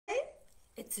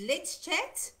It's Let's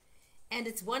Chat, and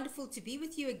it's wonderful to be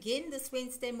with you again this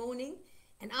Wednesday morning.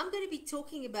 And I'm going to be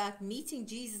talking about meeting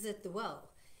Jesus at the well.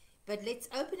 But let's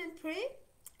open in prayer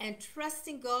and trust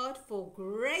in God for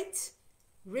great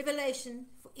revelation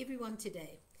for everyone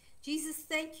today. Jesus,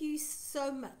 thank you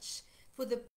so much for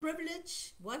the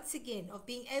privilege, once again, of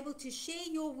being able to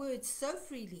share your words so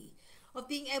freely, of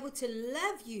being able to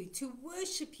love you, to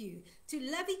worship you, to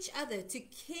love each other, to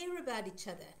care about each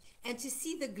other, and to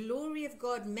see the glory of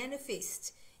God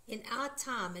manifest in our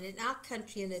time and in our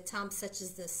country in a time such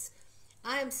as this.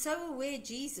 I am so aware,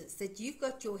 Jesus, that you've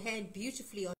got your hand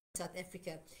beautifully on South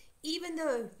Africa. Even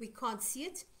though we can't see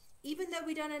it, even though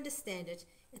we don't understand it,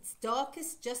 it's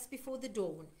darkest just before the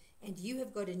dawn, and you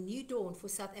have got a new dawn for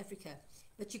South Africa.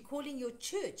 But you're calling your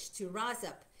church to rise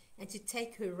up and to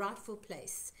take her rightful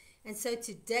place. And so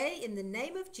today, in the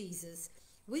name of Jesus,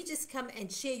 we just come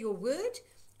and share your word,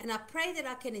 and I pray that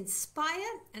I can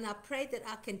inspire, and I pray that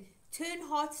I can turn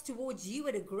hearts towards you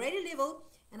at a greater level,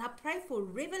 and I pray for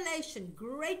revelation,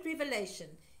 great revelation,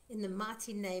 in the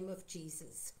mighty name of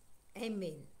Jesus.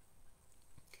 Amen.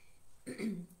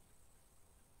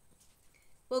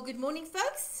 Well, good morning,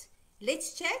 folks.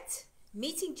 Let's chat.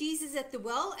 Meeting Jesus at the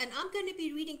well, and I'm going to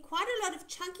be reading quite a lot of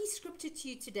chunky scripture to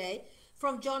you today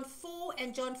from John 4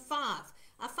 and John 5.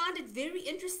 I find it very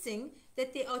interesting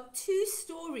that there are two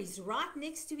stories right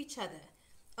next to each other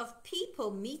of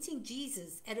people meeting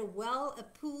Jesus at a well, a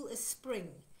pool, a spring,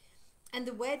 and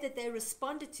the way that they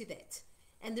responded to that,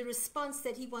 and the response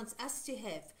that he wants us to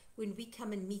have when we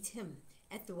come and meet him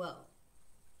at the well.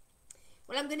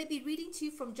 Well, I'm going to be reading to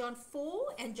you from John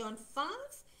 4 and John 5.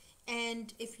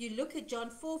 And if you look at John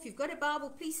 4, if you've got a Bible,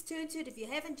 please turn to it. If you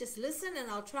haven't, just listen, and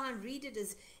I'll try and read it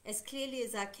as clearly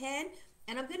as I can.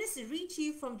 And I'm going to read to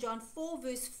you from John 4,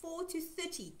 verse 4 to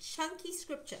 30, chunky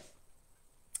scripture.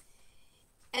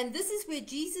 And this is where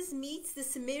Jesus meets the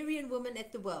Samaritan woman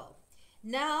at the well.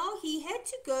 Now, he had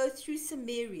to go through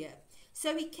Samaria.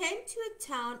 So he came to a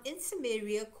town in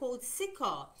Samaria called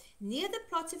Sychar, near the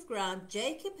plot of ground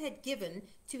Jacob had given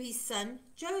to his son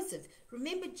Joseph.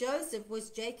 Remember, Joseph was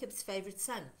Jacob's favorite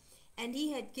son, and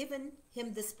he had given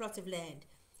him this plot of land.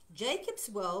 Jacob's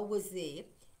well was there,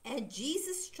 and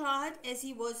Jesus, tired as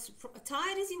he was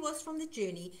from the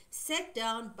journey, sat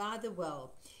down by the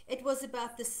well. It was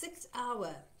about the 6th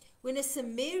hour, when a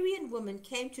Samaritan woman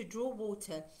came to draw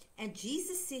water, and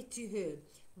Jesus said to her,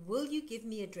 "Will you give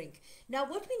me a drink?" Now,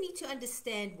 what we need to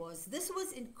understand was this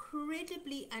was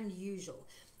incredibly unusual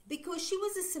because she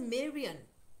was a Samaritan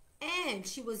and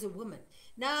she was a woman.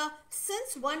 Now,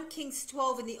 since 1 Kings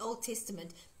 12 in the Old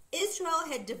Testament, Israel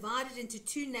had divided into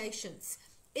two nations.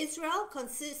 Israel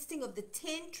consisting of the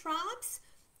 10 tribes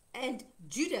and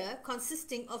Judah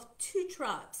consisting of 2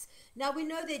 tribes. Now, we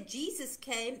know that Jesus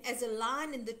came as a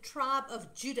lion in the tribe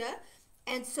of Judah,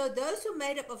 and so those were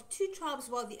made up of 2 tribes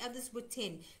while the others were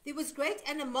 10. There was great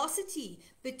animosity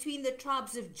between the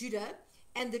tribes of Judah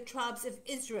and the tribes of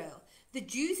Israel. The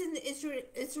Jews and the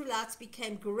Israelites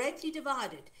became greatly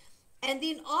divided. And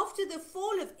then after the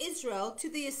fall of Israel to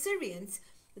the Assyrians,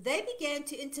 they began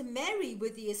to intermarry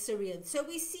with the Assyrians. So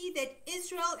we see that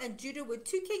Israel and Judah were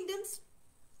 2 kingdoms.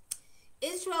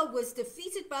 Israel was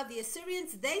defeated by the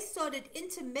Assyrians. They started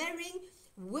intermarrying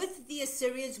with the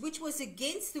Assyrians, which was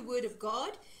against the word of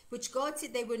God, which God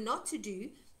said they were not to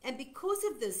do. And because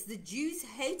of this, the Jews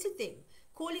hated them,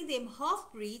 calling them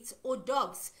half-breeds or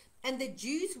dogs. And the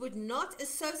Jews would not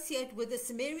associate with the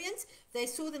Samaritans. They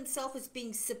saw themselves as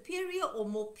being superior or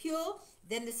more pure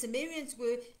than the Samaritans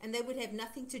were, and they would have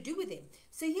nothing to do with them.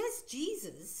 So here's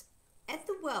Jesus at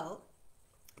the well,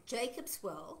 Jacob's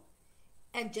well,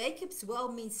 and Jacob's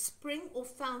well means spring or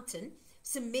fountain.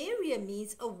 Samaria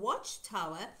means a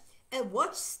watchtower, a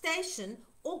watch station,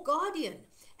 or guardian.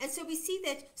 And so we see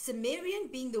that Samaritan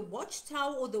being the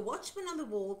watchtower or the watchman on the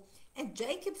wall, and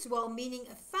Jacob's well meaning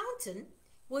a fountain,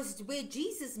 was where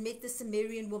Jesus met the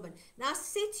Samaritan woman. Now, I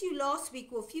said to you last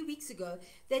week or a few weeks ago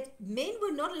that men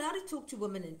were not allowed to talk to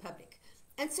women in public.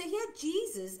 And so here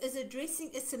Jesus is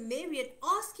addressing a Samaritan,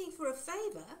 asking for a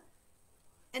favor,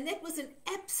 and that was an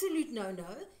absolute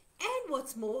no-no. And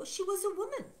what's more, she was a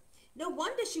woman. No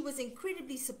wonder she was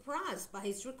incredibly surprised by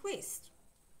his request.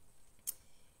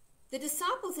 The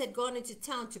disciples had gone into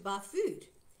town to buy food.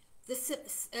 The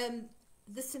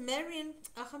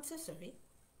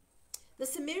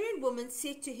Samaritan woman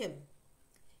said to him,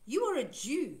 "You are a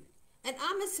Jew, and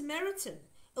I'm a Samaritan,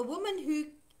 a woman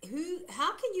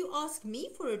how can you ask me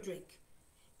for a drink?"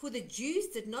 For the Jews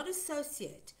did not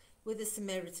associate with the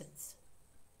Samaritans.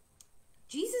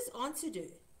 Jesus answered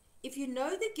her, "If you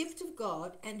know the gift of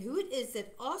God and who it is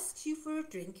that asks you for a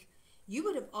drink, you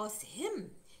would have asked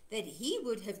him, that he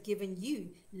would have given you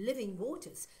living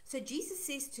waters. So Jesus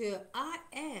says to her, I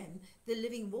am the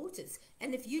living waters.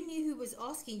 And if you knew who was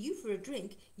asking you for a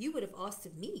drink, you would have asked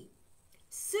of me.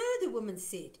 Sir, the woman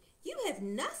said, you have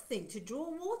nothing to draw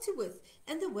water with,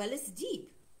 and the well is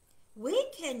deep. Where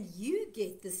can you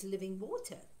get this living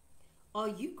water? Are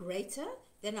you greater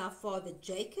than our father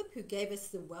Jacob, who gave us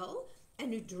the well,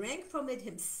 and who drank from it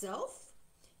himself,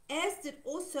 as did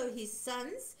also his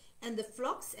sons, and the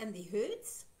flocks and the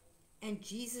herds? And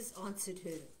Jesus answered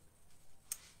her,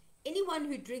 anyone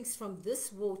who drinks from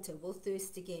this water will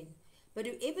thirst again, but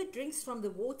whoever drinks from the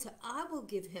water I will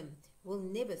give him will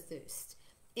never thirst.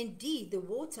 Indeed, the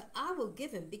water I will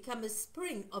give him become a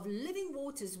spring of living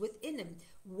waters within him,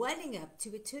 welling up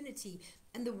to eternity.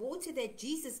 And the water that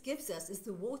Jesus gives us is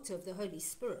the water of the Holy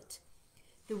Spirit.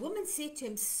 The woman said to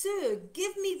him, Sir,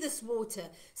 give me this water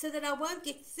so that I won't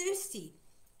get thirsty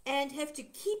and have to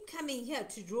keep coming here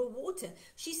to draw water.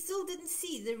 She still didn't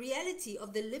see the reality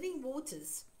of the living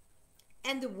waters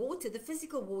and the water, the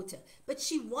physical water, but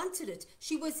she wanted it.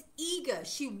 She was eager.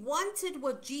 She wanted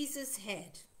what Jesus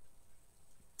had.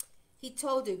 He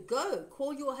told her, go,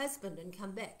 call your husband and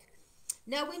come back.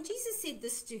 Now, when Jesus said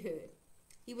this to her,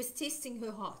 he was testing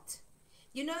her heart.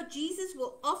 You know, Jesus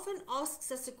will often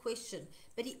ask us a question,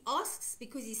 but he asks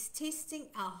because he's testing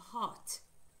our heart.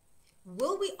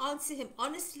 Will we answer him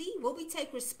honestly? Will we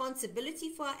take responsibility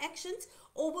for our actions?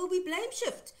 Or will we blame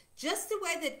shift? Just the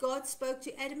way that God spoke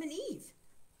to Adam and Eve.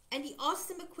 And he asked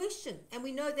them a question. And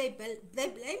we know they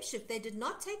blame shift. They did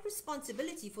not take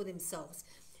responsibility for themselves.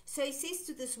 So he says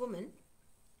to this woman,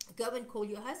 go and call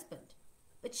your husband.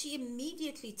 But she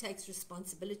immediately takes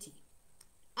responsibility.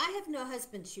 I have no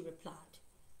husband, she replied.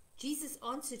 Jesus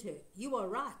answered her, you are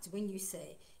right when you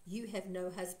say you have no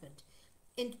husband.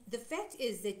 And the fact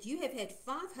is that you have had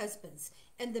 5 husbands,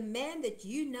 and the man that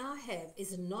you now have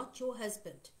is not your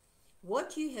husband.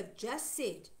 What you have just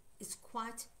said is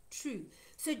quite true.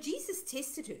 So Jesus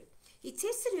tested her. He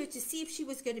tested her to see if she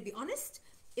was going to be honest,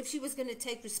 if she was going to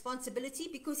take responsibility,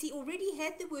 because he already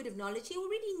had the word of knowledge. He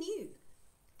already knew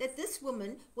that this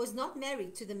woman was not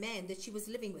married to the man that she was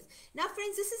living with. Now,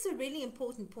 friends, this is a really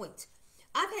important point.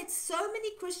 I've had so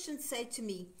many Christians say to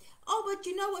me, oh, but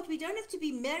you know what? We don't have to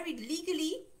be married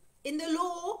legally in the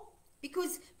law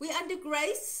because we're under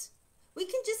grace. We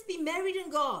can just be married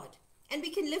in God and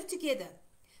we can live together.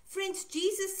 Friends,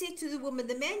 Jesus said to the woman,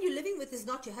 the man you're living with is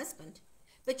not your husband,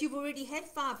 but you've already had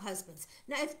 5 husbands.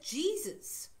 Now, if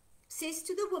Jesus says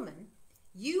to the woman,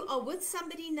 you are with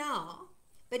somebody now,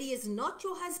 but he is not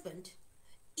your husband,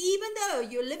 even though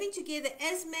you're living together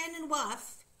as man and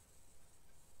wife,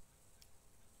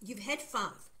 you've had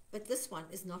 5, but this one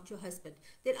is not your husband,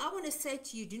 then I want to say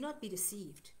to you, do not be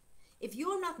deceived. If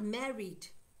you're not married,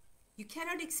 you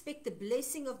cannot expect the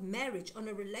blessing of marriage on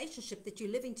a relationship that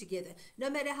you're living together. No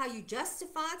matter how you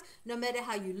justify it, no matter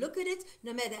how you look at it,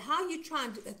 no matter how you try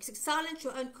and silence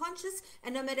your own conscience,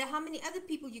 and no matter how many other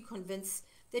people you convince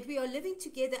that we are living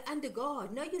together under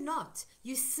God. No, you're not.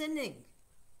 You're sinning.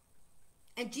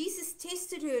 And Jesus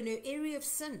tested her in her area of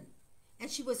sin. And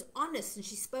she was honest and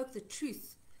she spoke the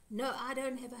truth. No, I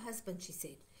don't have a husband, she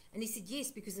said. And he said,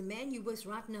 yes, because the man you're with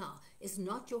right now is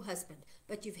not your husband,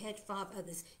 but you've had 5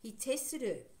 others. He tested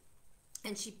her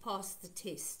and she passed the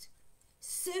test.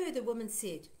 Sir, the woman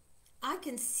said, I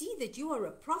can see that you are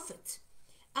a prophet.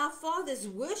 Our fathers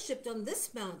worshipped on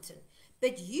this mountain,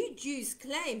 but you Jews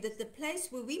claim that the place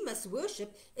where we must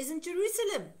worship is in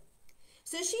Jerusalem.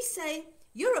 So she's saying,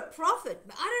 you're a prophet,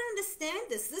 but I don't understand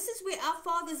this. This is where our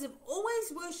fathers have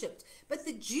always worshipped. But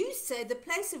the Jews say the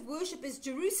place of worship is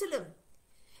Jerusalem.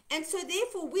 And so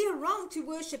therefore we are wrong to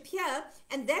worship here,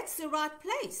 and that's the right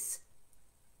place.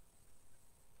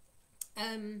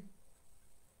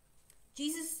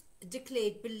 Jesus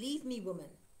declared, believe me, woman,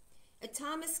 a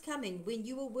time is coming when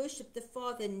you will worship the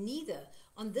Father neither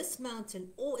on this mountain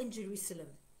or in Jerusalem.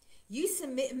 You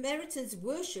Samaritans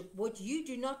worship what you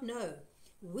do not know.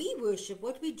 We worship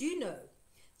what we do know,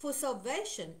 for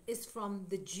salvation is from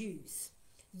the Jews.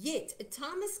 Yet a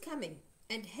time is coming,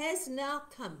 and has now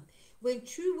come, when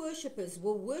true worshippers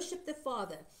will worship the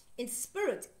Father in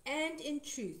spirit and in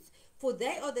truth, for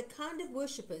they are the kind of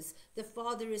worshippers the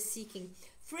Father is seeking.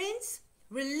 Friends,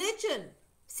 religion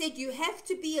said you have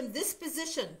to be in this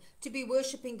position to be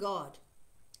worshiping God.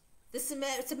 The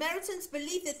Samaritans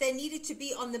believed that they needed to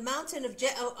be on the mountain of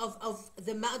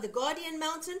the Guardian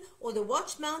Mountain, or the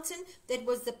Watch Mountain. That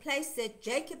was the place that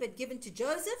Jacob had given to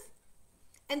Joseph.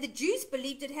 And the Jews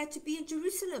believed it had to be in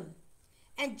Jerusalem.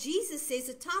 And Jesus says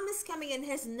a time is coming and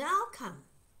has now come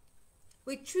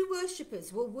where true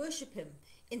worshippers will worship him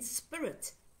in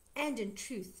spirit and in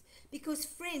truth. Because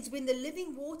friends, when the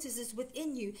living waters is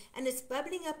within you and it's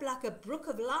bubbling up like a brook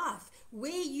of life,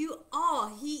 where you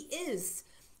are, he is.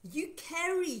 You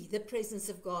carry the presence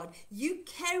of God. You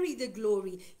carry the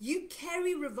glory. You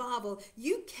carry revival.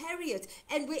 You carry it.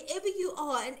 And wherever you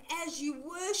are, and as you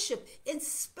worship in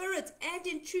spirit and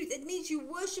in truth, it means you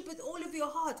worship with all of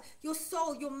your heart, your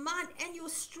soul, your mind, and your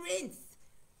strength.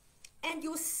 And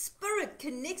your spirit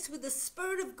connects with the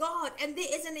Spirit of God, and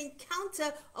there is an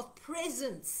encounter of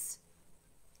presence.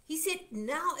 He said,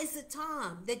 now is the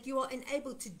time that you are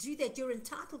enabled to do that. You're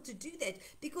entitled to do that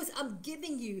because I'm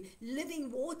giving you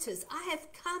living waters. I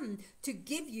have come to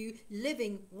give you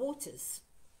living waters.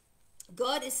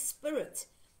 God is spirit,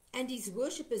 and his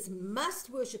worshippers must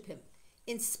worship him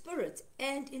in spirit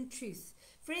and in truth.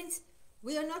 Friends,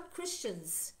 we are not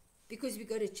Christians because we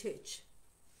go to church.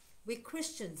 We're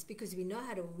Christians because we know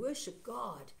how to worship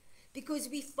God, because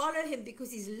we follow him,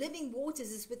 because his living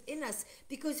waters is within us,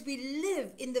 because we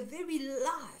live in the very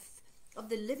life of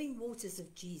the living waters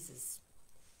of Jesus.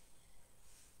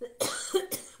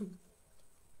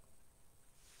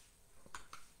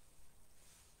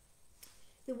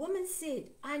 The woman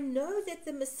said, I know that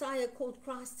the Messiah called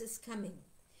Christ is coming.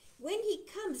 When he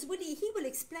comes, he will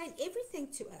explain everything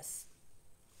to us.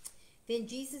 Then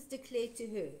Jesus declared to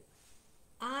her,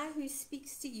 I who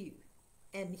speaks to you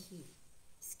am he.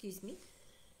 Excuse me.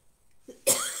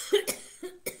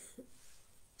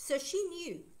 So she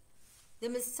knew the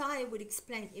Messiah would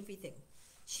explain everything.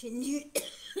 She knew.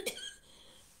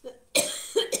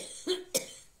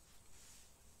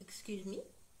 Excuse me.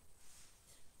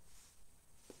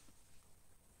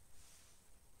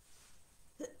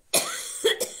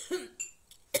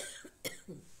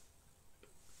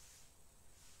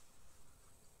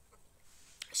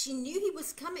 She knew he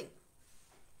was coming,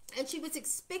 and she was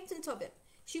expectant of him.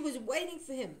 She was waiting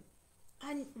for him.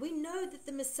 And we know that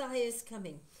the Messiah is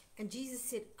coming. And Jesus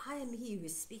said, I am he who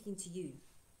is speaking to you.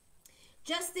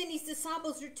 Just then his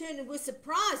disciples returned and were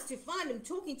surprised to find him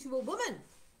talking to a woman.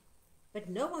 But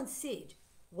no one said,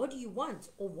 what do you want,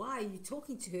 or why are you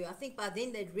talking to her? I think by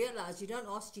then they'd realized you don't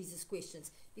ask Jesus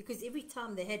questions, because every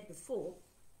time they had before,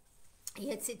 he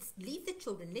had said, leave the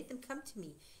children, let them come to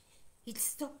me. He'd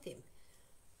stopped them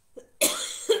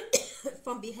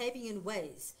from behaving in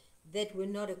ways that were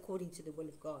not according to the will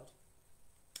of God.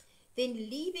 Then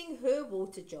leaving her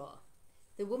water jar,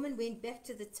 the woman went back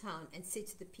to the town and said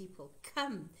to the people,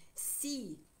 come,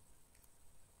 see,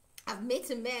 I've met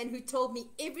a man who told me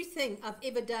everything I've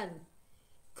ever done.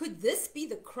 Could this be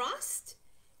the Christ?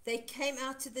 They came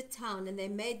out to the town and they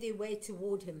made their way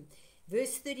toward him.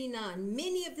 Verse 39,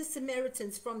 many of the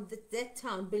Samaritans from that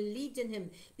town believed in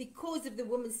him because of the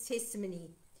woman's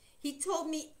testimony. He told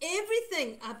me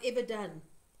everything I've ever done.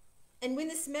 And when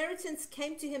the Samaritans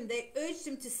came to him, they urged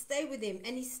him to stay with them,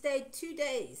 and he stayed 2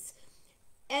 days.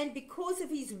 And because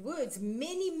of his words,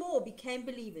 many more became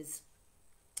believers.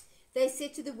 They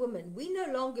said to the woman, we no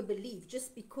longer believe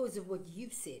just because of what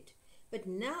you've said, but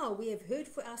now we have heard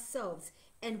for ourselves,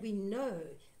 and we know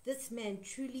this man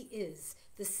truly is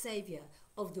the Savior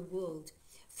of the world.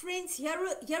 Friends,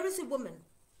 here is a woman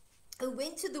who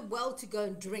went to the well to go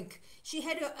and drink. She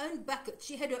had her own bucket.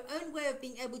 She had her own way of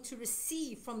being able to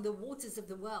receive from the waters of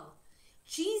the well.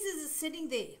 Jesus is sitting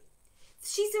there.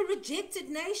 She's a rejected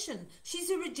nation. She's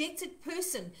a rejected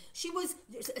person.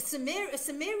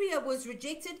 Samaria was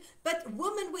rejected, but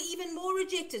women were even more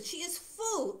rejected. She is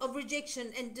full of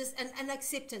rejection and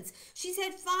unacceptance. She's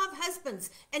had 5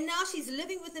 husbands, and now she's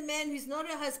living with a man who's not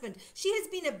her husband. She has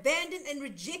been abandoned and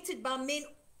rejected by men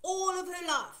all of her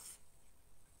life.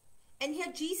 And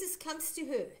here Jesus comes to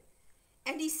her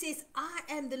and he says, I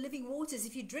am the living waters.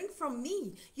 If you drink from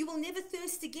me, you will never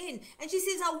thirst again. And she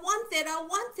says, I want that, I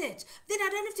want that. Then I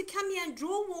don't have to come here and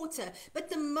draw water. But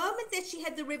the moment that she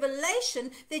had the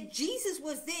revelation that Jesus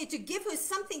was there to give her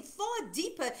something far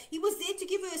deeper, he was there to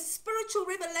give her a spiritual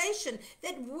revelation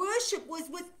that worship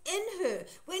was within her.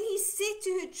 When he said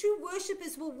to her, true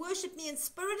worshipers will worship me in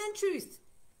spirit and truth.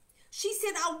 She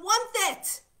said, I want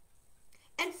that.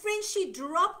 And friends, she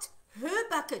dropped her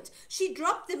bucket. She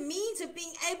dropped the means of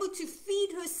being able to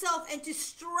feed herself and to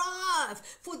strive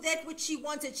for that which she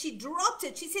wanted. She dropped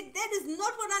it. She said, that is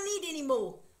not what I need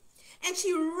anymore. And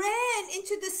she ran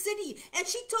into the city and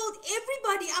she told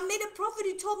everybody, I met a prophet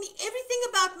who told me everything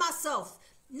about myself.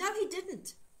 No, he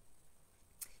didn't.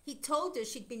 He told her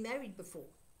she'd been married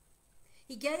before.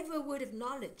 He gave her a word of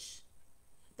knowledge.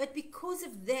 But because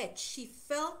of that, she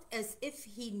felt as if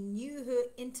he knew her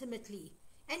intimately.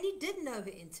 And he did know her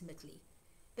intimately,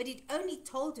 but he'd only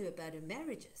told her about her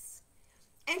marriages.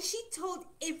 And she told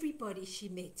everybody she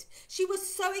met. She was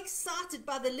so excited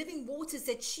by the living waters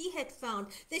that she had found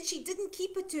that she didn't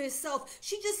keep it to herself.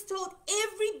 She just told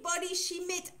everybody she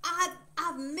met,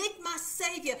 I've met my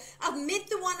Savior. I've met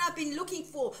the one I've been looking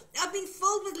for. I've been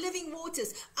filled with living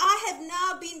waters.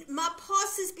 My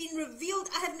past has been revealed.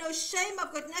 I have no shame.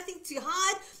 I've got nothing to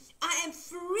hide. I am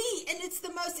free, and it's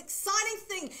the most exciting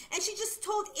thing. And she just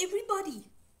told everybody.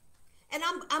 And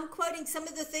I'm quoting some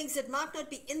of the things that might not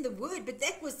be in the word, but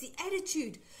that was the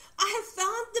attitude. I have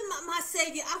found my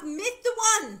Savior. I've met the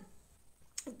one.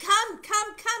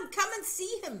 Come and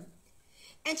see him.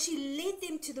 And she led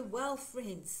them to the well,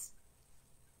 friends.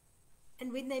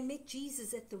 And when they met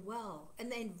Jesus at the well,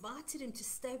 and they invited him to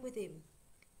stay with them,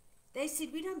 they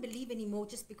said, we don't believe anymore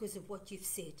just because of what you've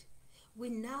said. We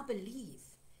now believe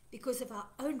because of our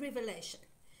own revelation,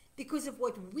 because of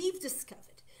what we've discovered,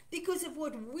 because of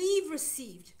what we've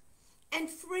received. And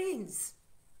friends,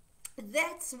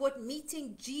 that's what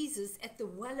meeting Jesus at the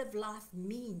well of life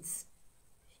means.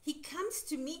 He comes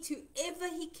to meet whoever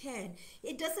he can.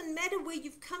 It doesn't matter where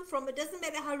you've come from. It doesn't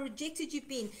matter how rejected you've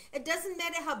been. It doesn't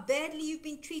matter how badly you've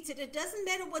been treated. It doesn't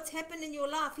matter what's happened in your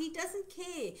life. He doesn't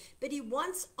care. But he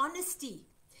wants honesty.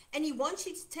 And he wants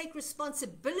you to take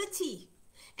responsibility.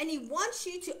 And he wants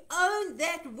you to own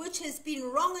that which has been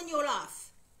wrong in your life.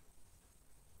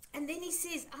 And then he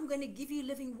says, I'm going to give you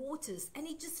living waters. And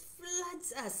he just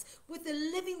floods us with the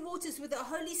living waters, with the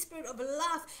Holy Spirit of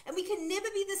life. And we can never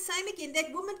be the same again.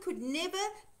 That woman could never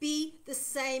be the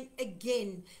same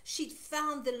again. She'd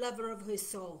found the lover of her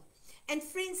soul. And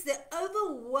friends, the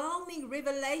overwhelming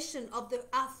revelation of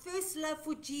our first love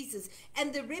for Jesus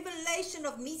and the revelation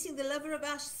of meeting the lover of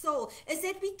our soul is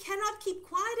that we cannot keep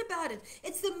quiet about it.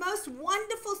 It's the most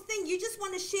wonderful thing. You just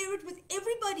want to share it with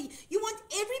everybody. You want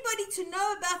everybody to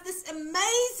know about this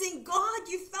amazing God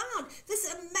you found,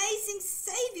 this amazing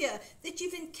Savior that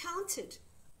you've encountered.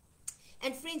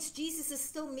 And friends, Jesus is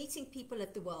still meeting people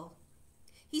at the well.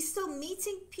 He's still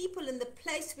meeting people in the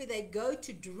place where they go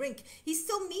to drink. He's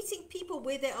still meeting people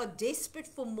where they are desperate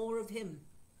for more of him.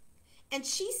 And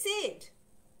she said,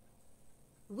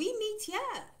 we meet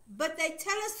here, but they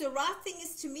tell us the right thing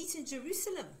is to meet in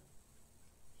Jerusalem.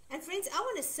 And friends, I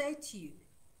want to say to you,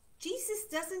 Jesus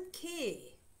doesn't care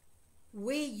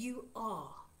where you are.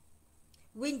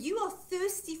 When you are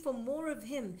thirsty for more of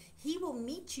him, he will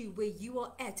meet you where you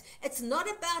are at. It's not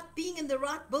about being in the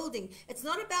right building. It's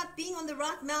not about being on the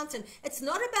right mountain. It's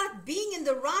not about being in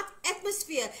the right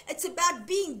atmosphere. It's about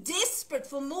being desperate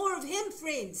for more of him,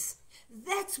 friends.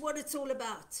 That's what it's all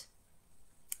about.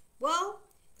 Well,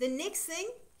 the next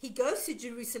thing, he goes to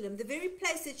Jerusalem, the very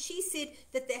place that she said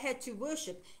that they had to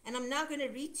worship. And I'm now going to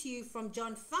read to you from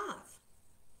John 5.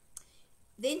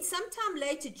 Then sometime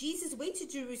later, Jesus went to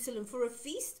Jerusalem for a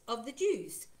feast of the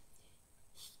Jews.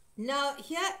 Now,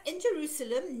 here in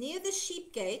Jerusalem, near the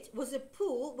sheep gate, was a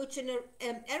pool which in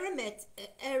Aramaic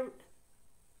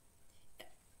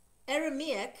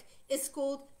is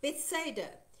called Bethsaida,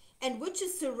 and which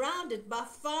is surrounded by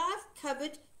 5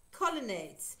 covered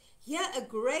colonnades. Here a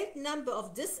great number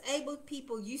of disabled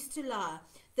people used to lie,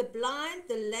 the blind,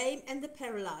 the lame, and the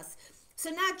paralyzed. So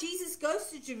now Jesus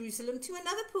goes to Jerusalem to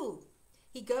another pool.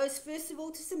 He goes first of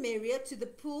all to Samaria, to the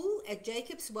pool at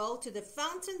Jacob's well, to the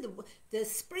fountain, the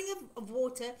spring of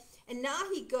water, and now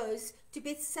he goes to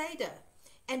Bethsaida.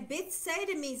 And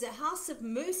Bethsaida means a house of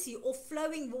mercy or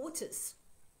flowing waters.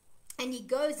 And he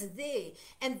goes there,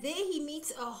 and there he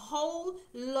meets a whole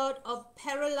lot of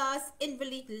paralyzed,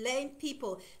 invalid, lame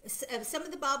people. Some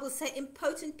of the Bibles say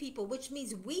impotent people, which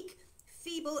means weak,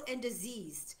 feeble, and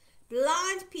diseased.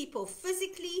 Blind people,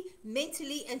 physically,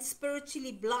 mentally, and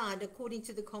spiritually blind, according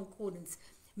to the concordance.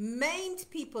 Maimed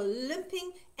people,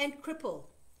 limping and crippled.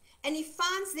 And he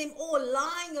finds them all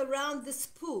lying around this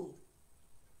pool.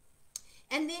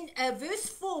 And then verse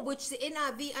 4, which the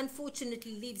NIV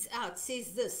unfortunately leaves out,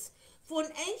 says this. For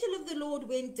an angel of the Lord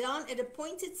went down at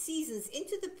appointed seasons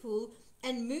into the pool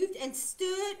and moved and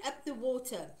stirred up the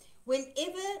water.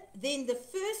 Whenever then the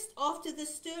first after the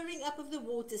stirring up of the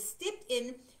water stepped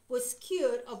in, was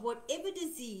cured of whatever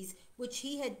disease which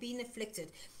he had been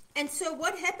afflicted. And so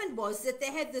what happened was that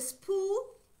they had this pool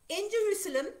in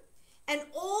Jerusalem, and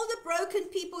all the broken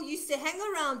people used to hang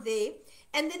around there,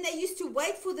 and then they used to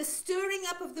wait for the stirring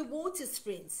up of the waters,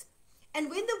 friends. And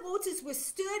when the waters were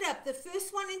stirred up, the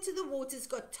first one into the waters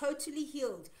got totally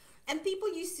healed. And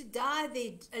people used to lie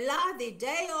there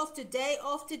day after day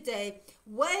after day,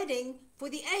 waiting for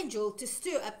the angel to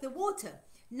stir up the water.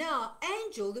 Now,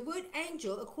 angel, the word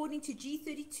angel, according to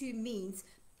G32, means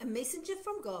a messenger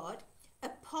from God, a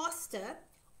pastor,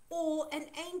 or an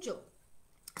angel.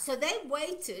 So they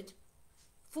waited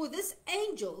for this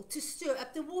angel to stir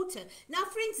up the water. Now,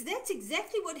 friends, that's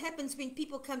exactly what happens when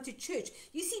people come to church.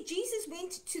 You see, Jesus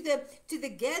went to the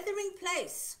gathering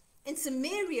place in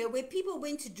Samaria where people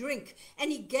went to drink,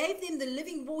 and he gave them the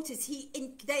living waters.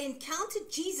 They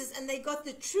encountered Jesus, and they got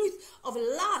the truth of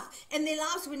life, and their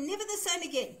lives were never the same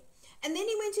again. And then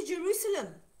he went to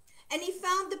Jerusalem, and he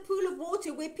found the pool of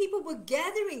water where people were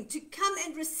gathering to come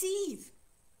and receive.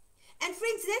 And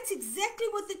friends, that's exactly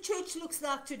what the church looks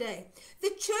like today. The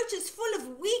church is full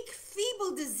of weak,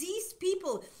 feeble, diseased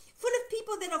people, full of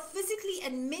people that are physically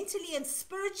and mentally and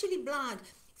spiritually blind,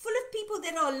 full of people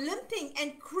that are limping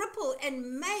and crippled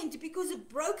and maimed because of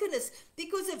brokenness,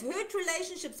 because of hurt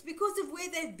relationships, because of where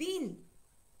they've been.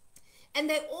 And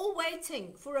they're all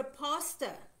waiting for a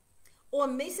pastor or a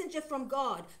messenger from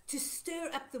God to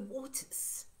stir up the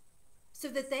waters so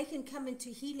that they can come into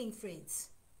healing, friends.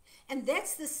 And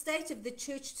that's the state of the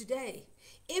church today.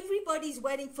 Everybody's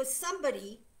waiting for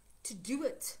somebody to do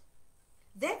it.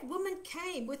 That woman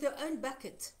came with her own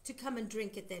bucket to come and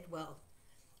drink at that well.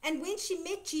 And when she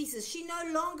met Jesus, she no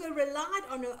longer relied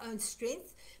on her own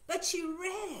strength, but she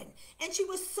ran. And she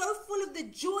was so full of the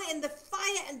joy and the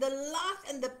fire and the life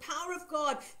and the power of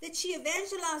God that she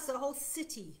evangelized the whole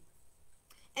city.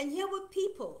 And here were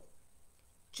people,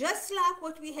 just like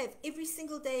what we have every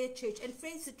single day at church. And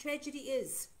friends, the tragedy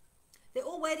is, they're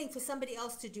all waiting for somebody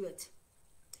else to do it.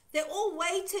 They're all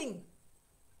waiting.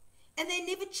 And they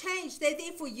never change. They're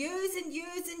there for years and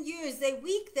years and years. They're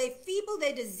weak, they're feeble,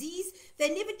 they're diseased.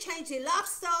 They never change their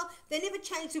lifestyle. They never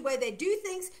change the way they do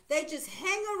things. They just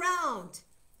hang around.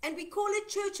 And we call it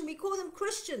church and we call them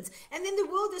Christians. And then the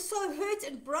world is so hurt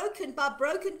and broken by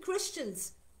broken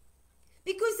Christians.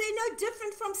 Because they're no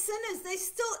different from sinners. They're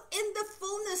still in the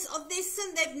fullness of their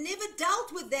sin. They've never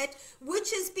dealt with that which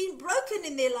has been broken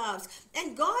in their lives.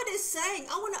 And God is saying,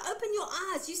 I want to open your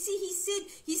eyes. You see, he said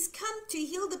he's come to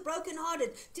heal the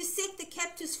brokenhearted, to set the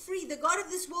captives free. The God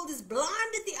of this world has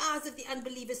blinded the eyes of the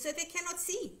unbelievers so they cannot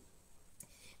see.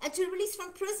 And to release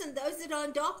from prison those that are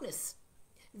in darkness.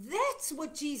 That's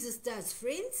what Jesus does,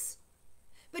 friends.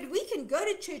 But we can go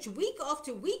to church week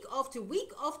after week after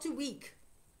week after week,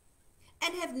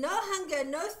 and have no hunger,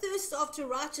 no thirst after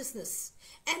righteousness,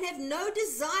 and have no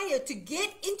desire to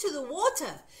get into the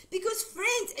water. Because,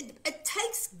 friends, it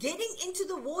takes getting into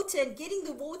the water and getting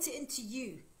the water into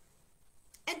you.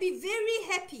 And be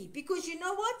very happy, because you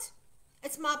know what?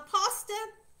 It's my pastor.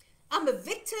 I'm a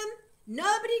victim.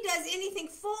 Nobody does anything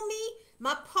for me.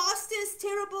 My pastor is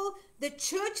terrible. The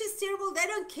church is terrible. They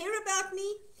don't care about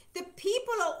me. The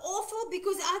people are awful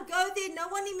because I go there. No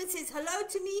one even says hello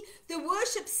to me. The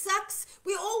worship sucks.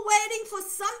 We're all waiting for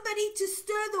somebody to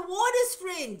stir the waters,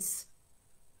 friends.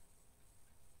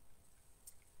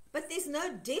 But there's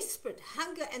no desperate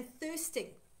hunger and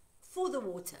thirsting for the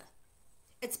water.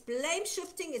 It's blame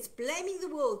shifting. It's blaming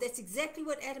the world. That's exactly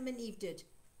what Adam and Eve did.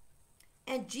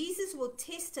 And Jesus will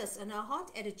test us on our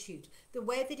heart attitude the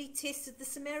way that he tested the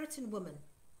Samaritan woman.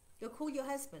 Go call your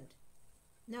husband.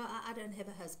 No, I don't have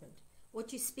a husband.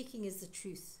 What you're speaking is the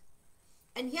truth.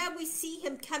 And here we see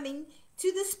him coming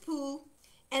to this pool,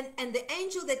 and the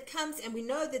angel that comes, and we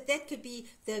know that that could be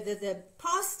the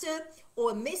pastor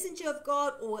or a messenger of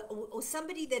God or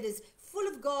somebody that is full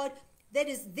of God, that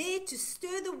is there to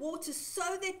stir the water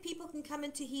so that people can come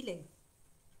into healing.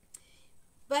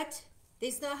 But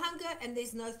there's no hunger and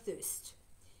there's no thirst.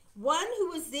 One who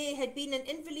was there had been an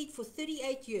invalid for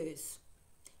 38 years.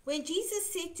 When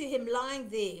Jesus said to him lying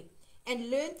there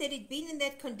and learned that he'd been in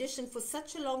that condition for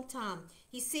such a long time,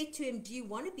 he said to him, do you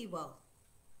want to be well?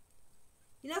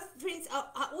 You know, friends,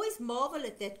 I always marvel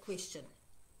at that question.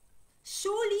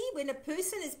 Surely when a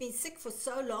person has been sick for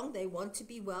so long, they want to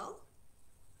be well?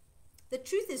 The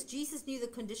truth is, Jesus knew the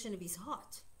condition of his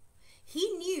heart. He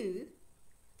knew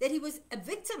that he was a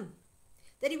victim,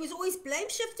 that he was always blame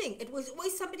shifting. It was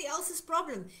always somebody else's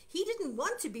problem. He didn't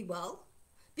want to be well.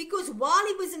 Because while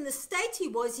he was in the state he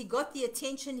was, he got the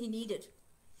attention he needed.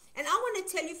 And I want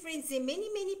to tell you, friends, there are many,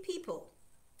 many people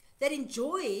that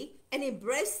enjoy and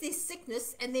embrace their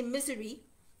sickness and their misery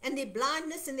and their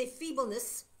blindness and their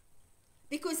feebleness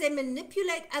because they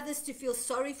manipulate others to feel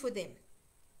sorry for them.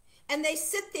 And they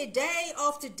sit there day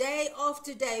after day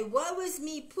after day. Woe is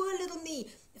me, poor little me,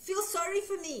 feel sorry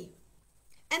for me.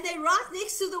 And they're right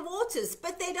next to the waters,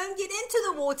 but they don't get into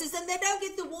the waters and they don't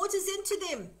get the waters into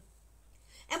them.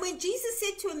 And when Jesus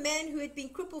said to a man who had been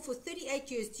crippled for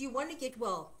 38 years, do you want to get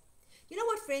well? You know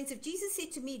what, friends? If Jesus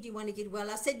said to me, do you want to get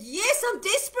well? I said, yes, I'm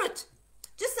desperate.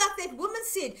 Just like that woman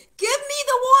said, give me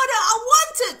the water. I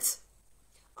want it.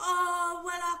 Oh,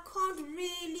 well, I can't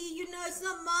really. You know, it's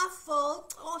not my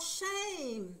fault. Oh,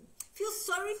 shame. Feel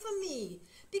sorry for me.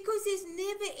 because there's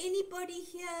never anybody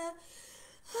here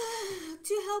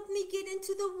to help me get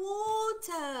into the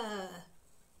water.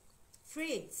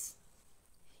 Friends,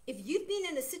 if you've been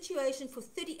in a situation for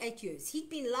 38 years, he'd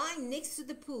been lying next to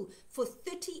the pool for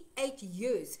 38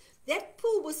 years. That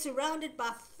pool was surrounded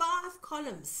by 5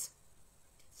 columns.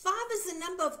 5 is the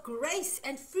number of grace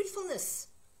and fruitfulness.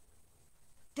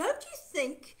 Don't you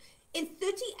think in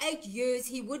 38 years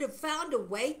he would have found a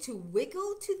way to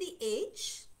wiggle to the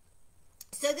edge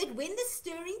so that when the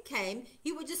stirring came,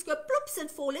 he would just go ploops and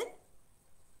fall in?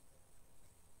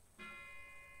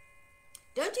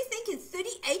 Don't you think in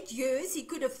 38 years he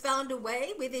could have found a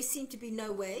way where there seemed to be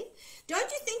no way? Don't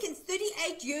you think in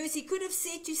 38 years he could have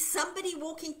said to somebody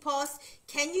walking past,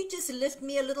 can you just lift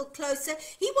me a little closer?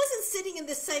 He wasn't sitting in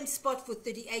the same spot for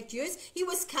 38 years. He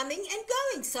was coming and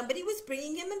going. Somebody was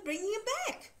bringing him and bringing him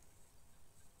back.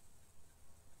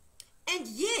 And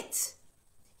yet,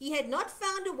 he had not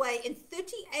found a way in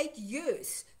 38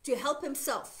 years to help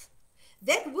himself.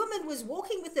 That woman was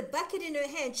walking with a bucket in her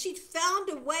hand. She'd found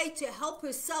a way to help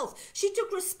herself. She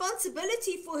took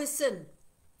responsibility for her sin.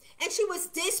 And she was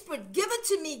desperate. Give it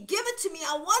to me. Give it to me.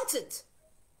 I want it.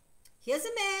 Here's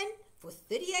a man for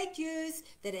 38 years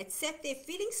that had sat there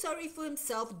feeling sorry for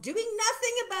himself, doing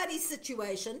nothing about his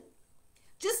situation,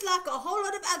 just like a whole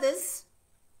lot of others,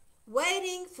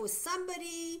 waiting for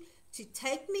somebody to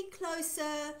take me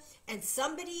closer, and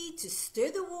somebody to stir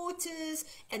the waters,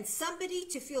 and somebody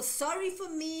to feel sorry for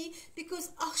me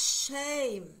because, oh,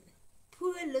 shame,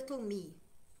 poor little me.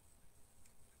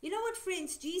 You know what,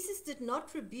 friends? Jesus did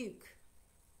not rebuke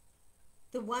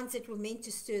the ones that were meant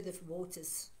to stir the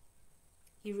waters.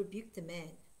 He rebuked the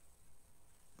man.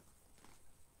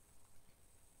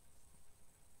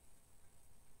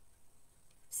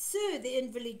 Sir, the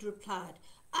invalid replied,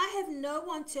 I have no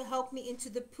one to help me into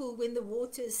the pool when the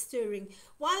water is stirring.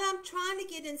 While I'm trying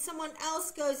to get in, someone else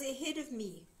goes ahead of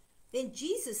me. Then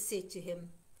Jesus said to him,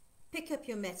 pick up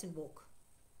your mat and walk.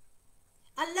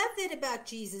 I love that about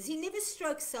Jesus. He never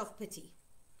strokes self-pity.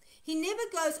 He never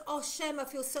goes, oh, shame, I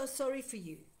feel so sorry for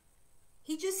you.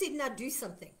 He just said, now do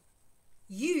something.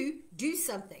 You do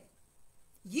something.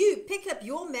 You pick up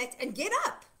your mat and get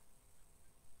up.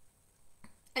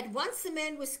 At once the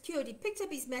man was cured. He picked up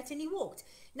his mat and he walked.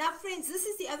 Now, friends, this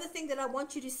is the other thing that I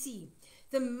want you to see.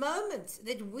 The moment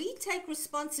that we take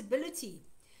responsibility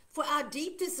for our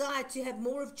deep desire to have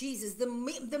more of Jesus, the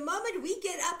moment we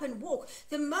get up and walk,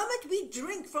 the moment we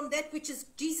drink from that which is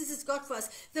Jesus has got for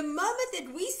us, the moment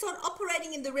that we start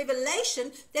operating in the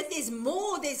revelation that there's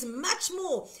more, there's much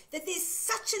more, that there's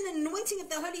such an anointing of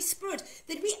the Holy Spirit,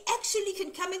 that we actually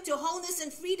can come into wholeness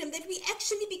and freedom, that we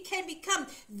actually can become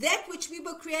that which we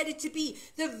were created to be.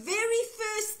 The very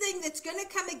first thing that's going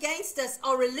to come against us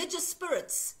are religious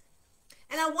spirits.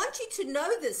 And I want you to know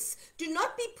this. Do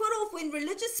not be put off when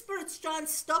religious spirits try and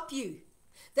stop you.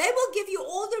 They will give you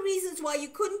all the reasons why you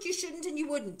couldn't, you shouldn't, and you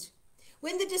wouldn't.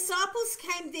 When the disciples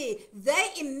came there,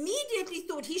 they immediately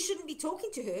thought he shouldn't be talking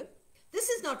to her. This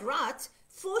is not right.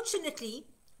 Fortunately,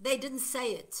 they didn't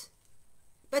say it.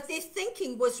 But their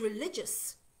thinking was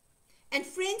religious. And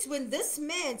friends, when this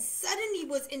man suddenly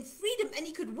was in freedom and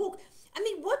he could walk, I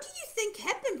mean, what do you think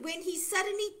happened when he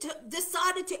suddenly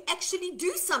decided to actually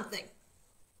do something?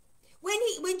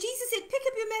 When Jesus said, pick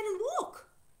up your mat and walk,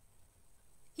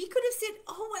 he could have said,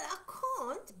 oh, well, I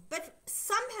can't. But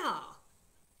somehow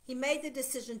he made the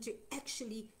decision to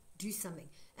actually do something.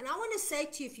 And I want to say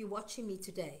to you, if you're watching me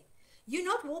today, you're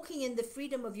not walking in the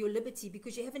freedom of your liberty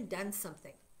because you haven't done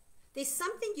something. There's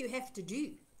something you have to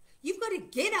do. You've got to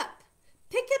get up,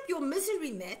 pick up your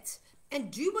misery mat,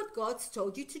 and do what God's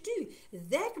told you to do.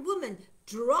 That woman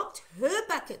dropped her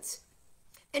bucket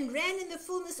and ran in the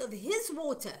fullness of his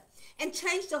water and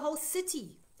changed the whole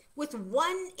city with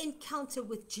one encounter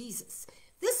with Jesus.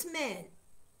 This man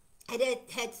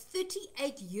had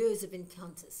 38 years of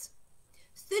encounters,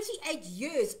 38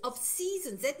 years of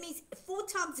seasons. That means 4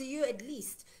 times a year at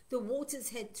least, the waters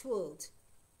had twirled.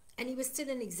 And he was still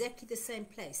in exactly the same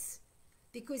place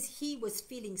because he was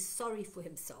feeling sorry for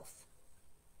himself.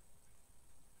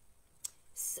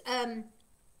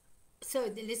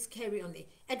 So let's carry on there.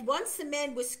 At once the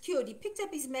man was cured. He picked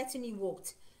up his mat and he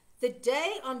walked. The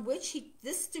day on which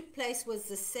this took place was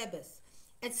the Sabbath.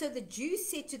 And so the Jews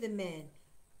said to the man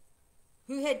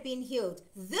who had been healed,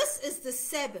 this is the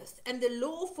Sabbath, and the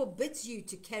law forbids you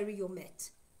to carry your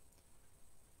mat.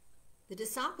 The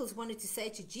disciples wanted to say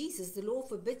to Jesus, the law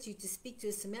forbids you to speak to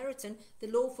a Samaritan,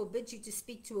 the law forbids you to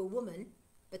speak to a woman,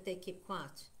 but they kept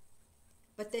quiet.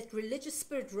 But that religious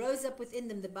spirit rose up within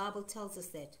them, the Bible tells us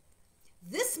that.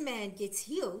 This man gets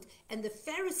healed, and the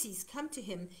Pharisees come to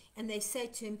him and they say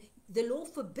to him, the law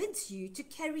forbids you to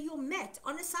carry your mat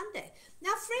on a Sunday.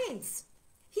 Now, friends,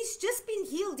 he's just been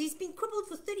healed. He's been crippled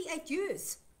for 38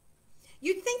 years.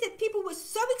 You'd think that people were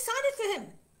so excited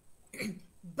for him,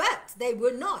 but they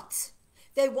were not.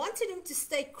 They wanted him to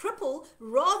stay crippled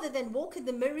rather than walk in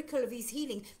the miracle of his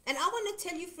healing. And I want to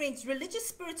tell you, friends, religious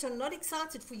spirits are not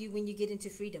excited for you when you get into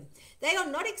freedom. They are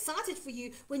not excited for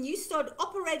you when you start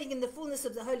operating in the fullness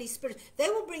of the Holy Spirit. They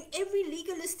will bring every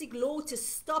legalistic law to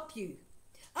stop you.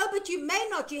 Oh, but you may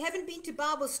not. You haven't been to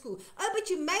Bible school. Oh, but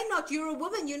you may not. You're a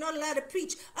woman. You're not allowed to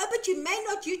preach. Oh, but you may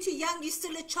not. You're too young. You're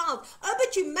still a child. Oh,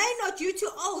 but you may not. You're too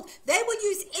old. They will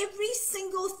use every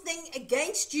single thing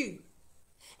against you.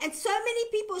 And so many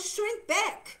people shrink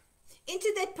back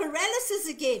into that paralysis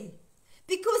again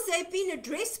because they've been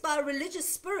addressed by a religious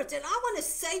spirit. And I want to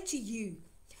say to you,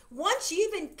 once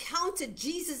you've encountered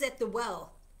Jesus at the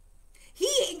well, he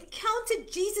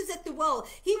encountered Jesus at the well.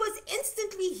 He was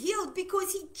instantly healed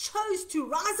because he chose to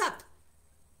rise up.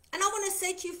 And I want to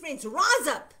say to you, friends, rise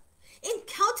up.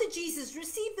 Encounter Jesus.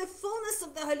 Receive the fullness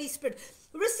of the Holy Spirit.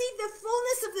 Receive the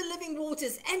fullness of the living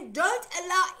waters. And don't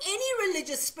allow any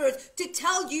religious spirit to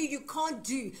tell you you can't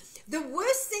do. The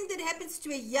worst thing that happens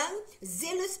to a young,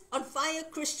 zealous, on fire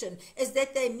Christian is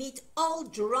that they meet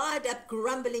old, dried up,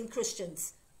 grumbling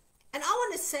Christians. And I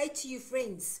want to say to you,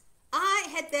 friends, I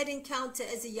had that encounter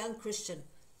as a young Christian.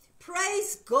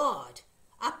 Praise God,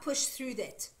 I pushed through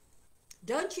that.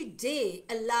 Don't you dare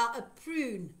allow a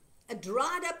prune, a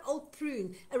dried up old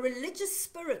prune, a religious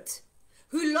spirit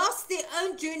who lost their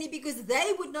own journey because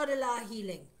they would not allow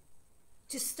healing,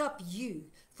 to stop you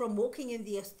from walking in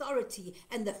the authority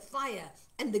and the fire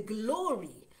and the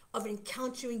glory of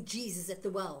encountering Jesus at the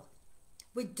well.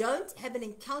 We don't have an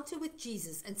encounter with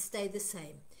Jesus and stay the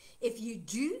same. If you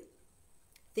do,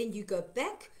 then you go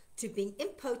back to being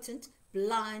impotent,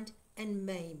 blind, and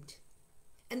maimed.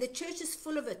 And the church is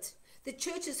full of it. The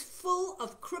church is full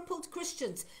of crippled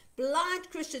Christians, blind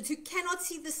Christians who cannot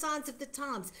see the signs of the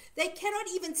times. They cannot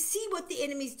even see what the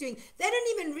enemy is doing. They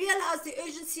don't even realize the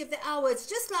urgency of the hour. It's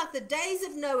just like the days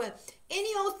of Noah.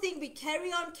 Any old thing, we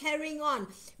carry on carrying on.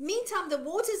 Meantime, the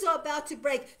waters are about to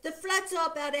break. The floods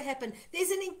are about to happen.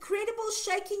 There's an incredible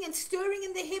shaking and stirring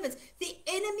in the heavens. The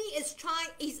enemy is trying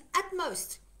his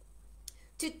utmost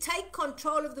to take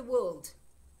control of the world.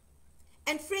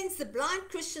 And friends, the blind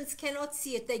Christians cannot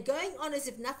see it. They're going on as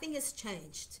if nothing has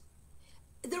changed.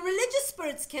 The religious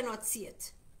spirits cannot see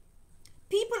it.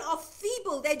 People are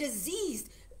feeble. They're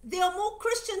diseased. There are more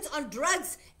Christians on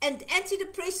drugs and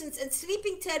antidepressants and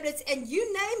sleeping tablets and you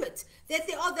name it, that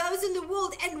there are those in the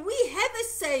world. And we have a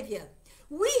Savior.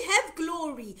 We have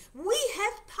glory. We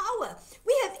have power.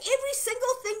 We have every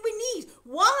single thing we need.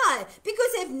 Why? Because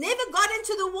they've never got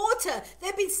into the water.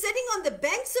 They've been sitting on the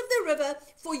banks of the river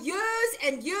for years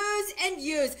and years and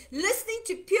years, listening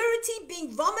to purity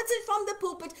being vomited from the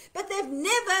pulpit, but they've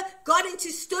never got into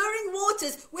stirring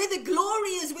waters where the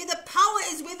glory is, where the power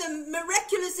is, where the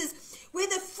miraculous is, where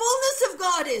the fullness of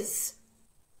God is.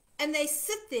 And they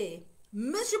sit there,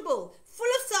 miserable, full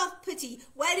of self-pity,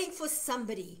 waiting for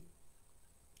somebody.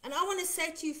 And I want to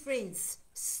say to you, friends,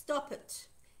 stop it.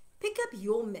 Pick up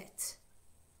your mat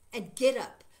and get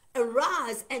up.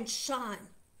 Arise and shine.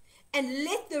 And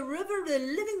let the river, the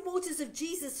living waters of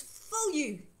Jesus fill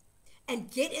you.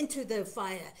 And get into the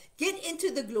fire. Get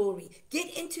into the glory.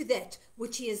 Get into that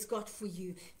which he has got for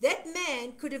you. That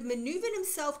man could have maneuvered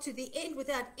himself to the end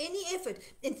without any effort.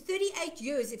 In 38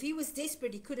 years, if he was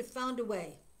desperate, he could have found a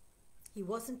way. He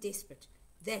wasn't desperate.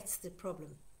 That's the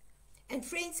problem. And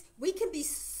friends, we can be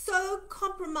so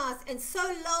compromised and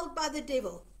so lulled by the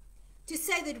devil to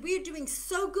say that we're doing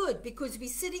so good because we're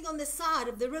sitting on the side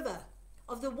of the river,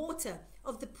 of the water,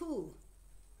 of the pool.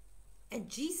 And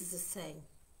Jesus is saying,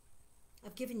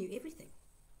 I've given you everything.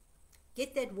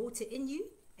 Get that water in you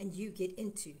and you get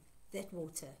into that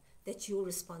water. That's your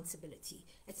responsibility.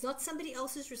 It's not somebody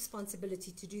else's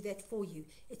responsibility to do that for you.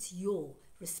 It's your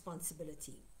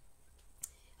responsibility.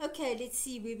 Okay, let's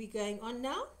see where we're going on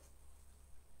now.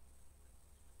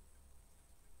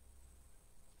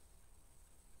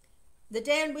 The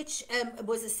day on which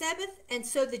was a Sabbath, and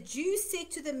so the Jews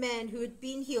said to the man who had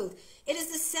been healed, it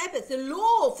is the Sabbath, the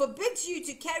law forbids you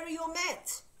to carry your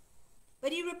mat.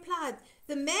 But he replied,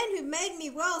 the man who made me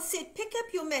well said, pick up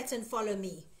your mat and follow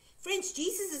me. Friends,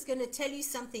 Jesus is going to tell you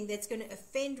something that's going to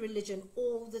offend religion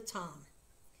all the time.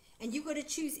 And you've got to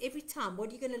choose every time, what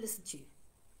are you going to listen to?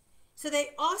 So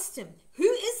they asked him,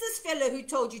 who is this fellow who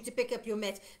told you to pick up your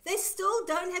mat? They still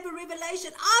don't have a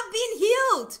revelation. I've been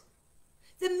healed.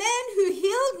 The man who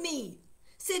healed me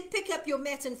said, pick up your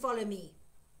mat and follow me.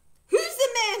 Who's the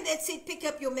man that said, pick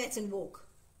up your mat and walk.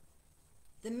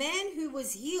 The man who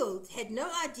was healed had no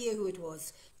idea who it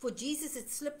was, for Jesus had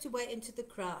slipped away into the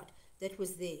crowd that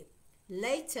was there.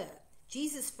 Later,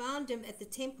 Jesus found him at the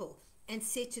temple and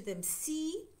said to them,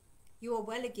 see, you are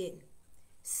well again.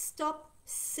 Stop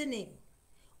sinning,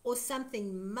 or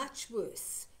something much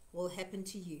worse will happen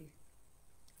to you.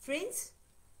 Friends,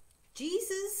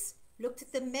 Jesus looked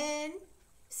at the man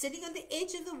sitting on the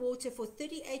edge of the water for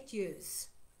 38 years,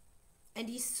 and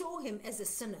he saw him as a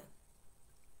sinner.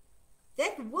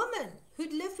 That woman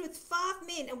who'd lived with 5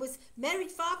 men and was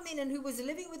married 5 men and who was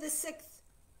living with a 6th,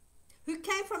 who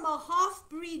came from a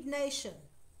half-breed nation,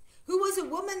 who was a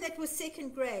woman that was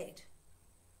 2nd grade,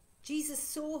 Jesus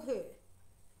saw her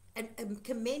and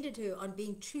commended her on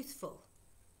being truthful.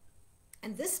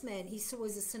 And this man he saw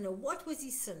as a sinner. What was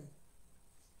his sin?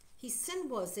 His sin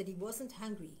was that he wasn't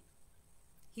hungry.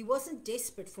 He wasn't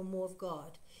desperate for more of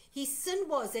God. His sin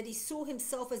was that he saw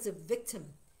himself as a victim.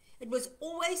 It was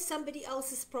always somebody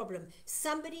else's problem.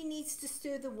 Somebody needs to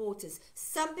stir the waters.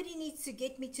 Somebody needs to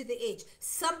get me to the edge.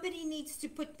 Somebody needs to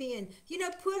put me in. You know,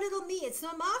 poor little me, it's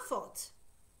not my fault.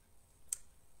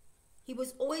 He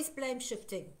was always blame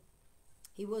shifting.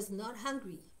 He was not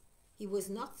hungry. He was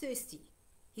not thirsty.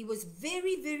 He was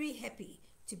very, very happy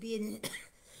to be in...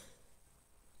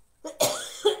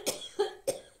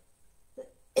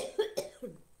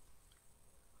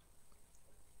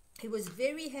 He was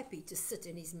very happy to sit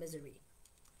in his misery.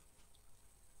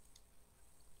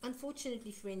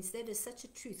 Unfortunately, friends, that is such a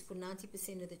truth for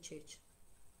 90% of the church.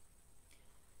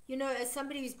 You know, as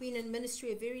somebody who's been in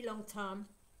ministry a very long time,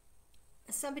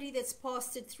 as somebody that's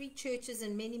pastored 3 churches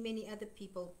and many, many other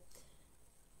people,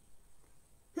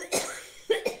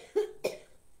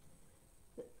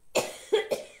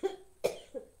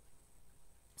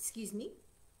 excuse me,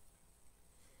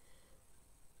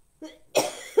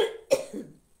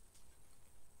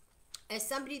 as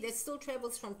somebody that still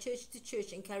travels from church to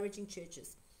church encouraging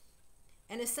churches,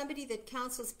 and as somebody that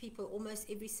counsels people almost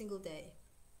every single day,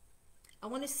 I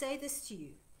want to say this to you.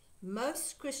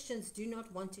 Most Christians do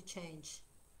not want to change.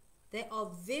 They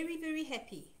are very, very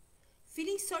happy,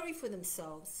 feeling sorry for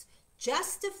themselves,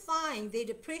 justifying their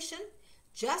depression,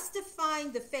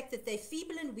 justifying the fact that they're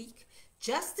feeble and weak,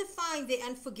 justifying their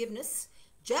unforgiveness,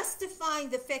 justifying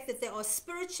the fact that they are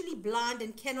spiritually blind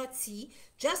and cannot see,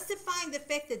 justifying the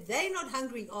fact that they're not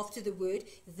hungering after the word,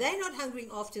 they're not hungering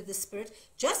after the Spirit,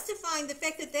 justifying the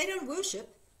fact that they don't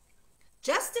worship,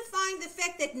 justifying the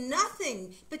fact that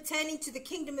nothing pertaining to the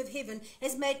kingdom of heaven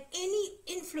has made any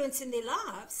influence in their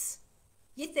lives,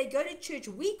 yet they go to church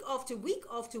week after week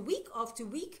after week after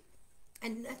week,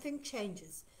 and nothing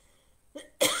changes.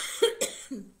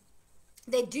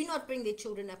 They do not bring their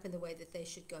children up in the way that they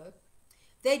should go.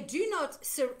 They do not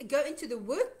go into the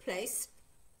workplace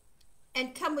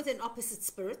and come with an opposite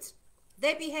spirit.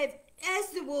 They behave as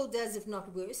the world does, if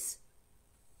not worse.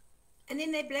 And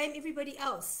then they blame everybody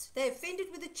else. They're offended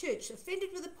with the church, offended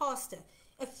with the pastor,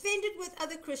 offended with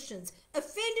other Christians,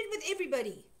 offended with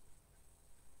everybody,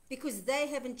 because they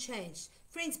haven't changed.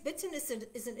 Friends, bitterness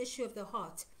is an issue of the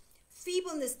heart.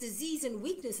 Feebleness, disease, and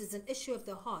weakness is an issue of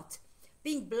the heart.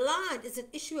 Being blind is an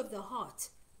issue of the heart.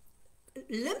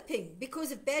 Limping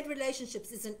because of bad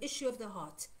relationships is an issue of the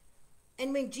heart.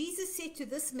 And when Jesus said to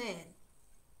this man,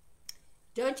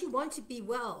 don't you want to be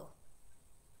well?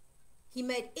 He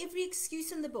made every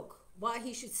excuse in the book why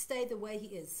he should stay the way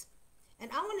he is.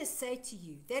 And I want to say to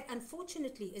you that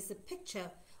unfortunately is a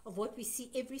picture of what we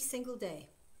see every single day.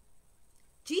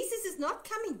 Jesus is not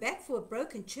coming back for a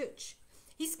broken church.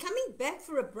 He's coming back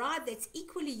for a bride that's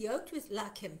equally yoked with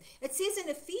like him. It says in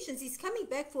Ephesians, he's coming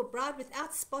back for a bride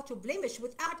without spot or blemish,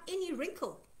 without any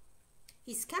wrinkle.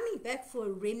 He's coming back for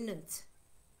a remnant.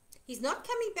 He's not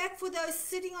coming back for those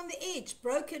sitting on the edge,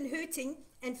 broken, hurting,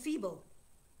 and feeble.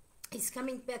 He's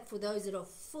coming back for those that are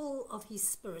full of his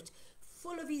Spirit,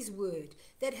 full of his word,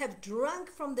 that have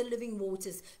drunk from the living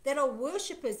waters, that are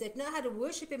worshippers, that know how to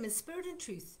worship him in spirit and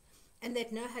truth, and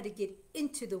that know how to get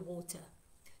into the water,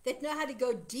 that know how to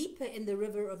go deeper in the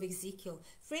river of Ezekiel.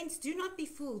 Friends, do not be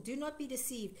fooled. Do not be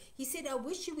deceived. He said, I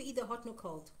wish you were either hot nor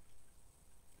cold.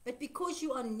 But because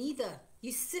you are neither,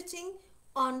 you're sitting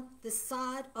on the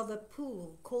side of a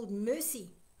pool called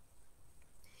mercy,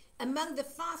 among the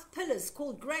 5 pillars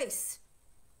called grace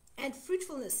and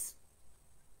fruitfulness,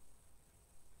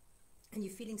 and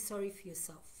you're feeling sorry for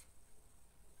yourself.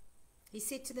 He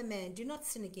said to the man, do not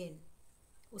sin again,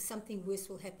 or something worse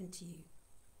will happen to you.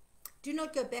 Do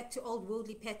not go back to old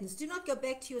worldly patterns. Do not go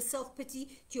back to your self-pity,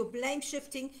 to your blame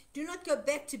shifting. Do not go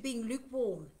back to being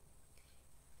lukewarm.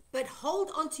 But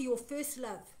hold on to your first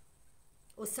love.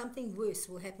 or something worse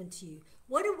will happen to you.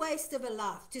 What a waste of a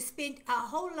life to spend our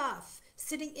whole life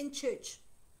sitting in church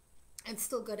and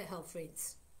still go to hell,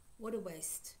 friends. What a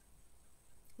waste.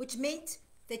 Which meant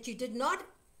that you did not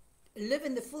live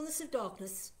in the fullness of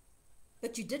darkness,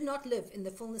 but you did not live in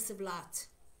the fullness of light.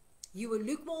 You were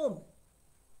lukewarm.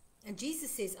 And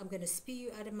Jesus says, I'm going to spew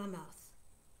you out of my mouth.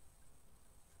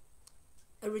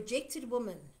 A rejected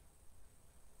woman,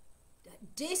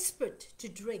 desperate to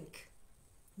drink,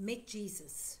 met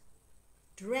Jesus,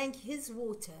 drank his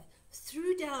water,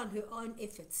 threw down her own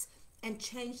efforts, and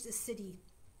changed the city.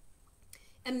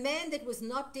 A man that was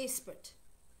not desperate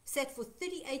sat for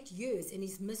 38 years in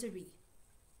his misery.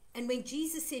 And when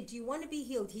Jesus said, do you want to be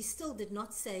healed? He still did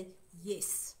not say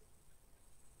yes.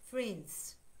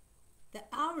 Friends, the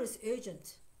hour is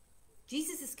urgent.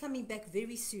 Jesus is coming back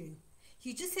very soon.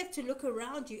 You just have to look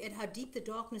around you at how deep the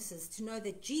darkness is to know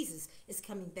that Jesus is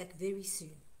coming back very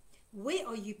soon. Where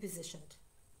are you positioned?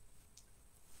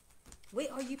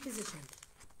 Where are you positioned?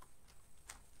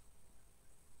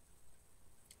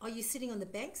 Are you sitting on the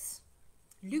banks,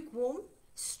 lukewarm,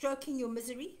 stroking your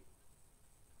misery?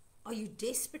 Are you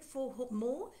desperate for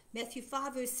more? Matthew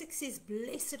 5 verse 6 says,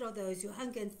 blessed are those who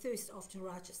hunger and thirst after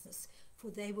righteousness, for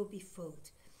they will be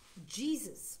filled.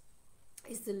 Jesus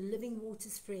is the living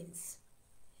waters, friends.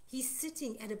 He's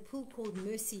sitting at a pool called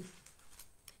mercy.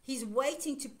 He's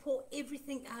waiting to pour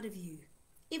everything out of you,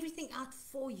 everything out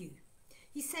for you.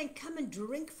 He's saying, come and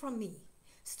drink from me.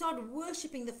 Start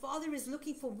worshiping. The Father is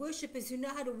looking for worshipers who know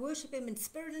how to worship him in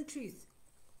spirit and truth.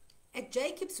 At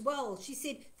Jacob's well, she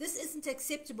said, this isn't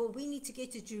acceptable. We need to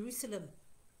get to Jerusalem.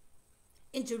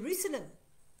 In Jerusalem,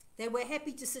 they were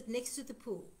happy to sit next to the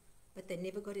pool, but they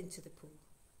never got into the pool.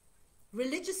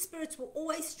 Religious spirits will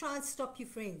always try and stop you,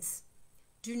 friends.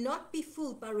 Do not be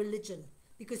fooled by religion,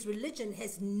 because religion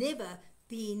has never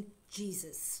been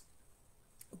Jesus.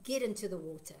 Get into the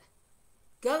water.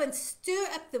 Go and stir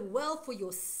up the well for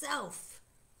yourself.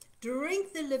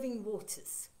 Drink the living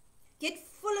waters. Get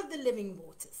full of the living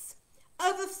waters.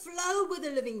 Overflow with the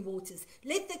living waters.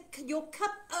 Let your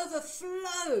cup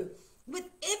overflow with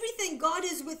everything. God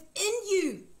is within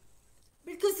you,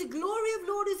 because the glory of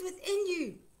Lord is within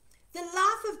you. The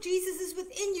life of Jesus is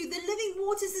within you. The living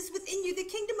waters is within you. The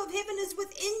kingdom of heaven is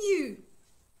within you.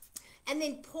 And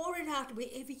then pour it out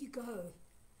wherever you go,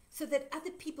 so that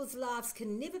other people's lives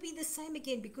can never be the same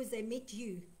again because they met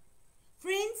you.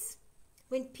 Friends,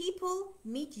 when people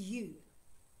meet you,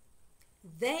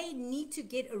 they need to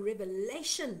get a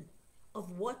revelation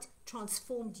of what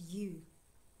transformed you.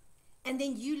 And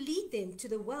then you lead them to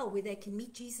the well where they can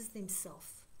meet Jesus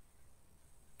themselves.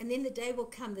 And then the day will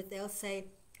come that they'll say,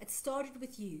 it started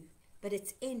with you, but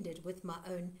it's ended with my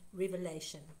own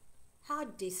revelation. How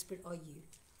desperate are you?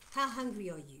 How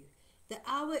hungry are you? The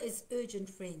hour is urgent,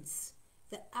 friends.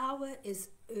 The hour is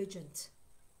urgent.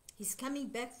 He's coming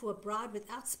back for a bride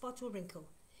without spot or wrinkle.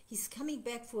 He's coming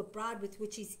back for a bride with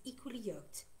which he's equally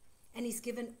yoked. And he's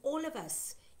given all of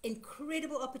us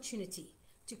incredible opportunity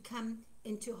to come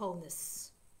into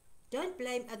wholeness. Don't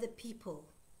blame other people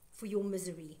for your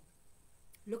misery.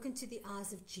 Look into the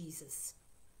eyes of Jesus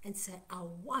and say, I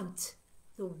want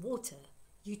the water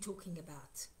you're talking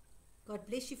about. God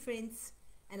bless you, friends.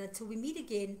 And until we meet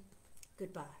again,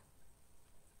 goodbye.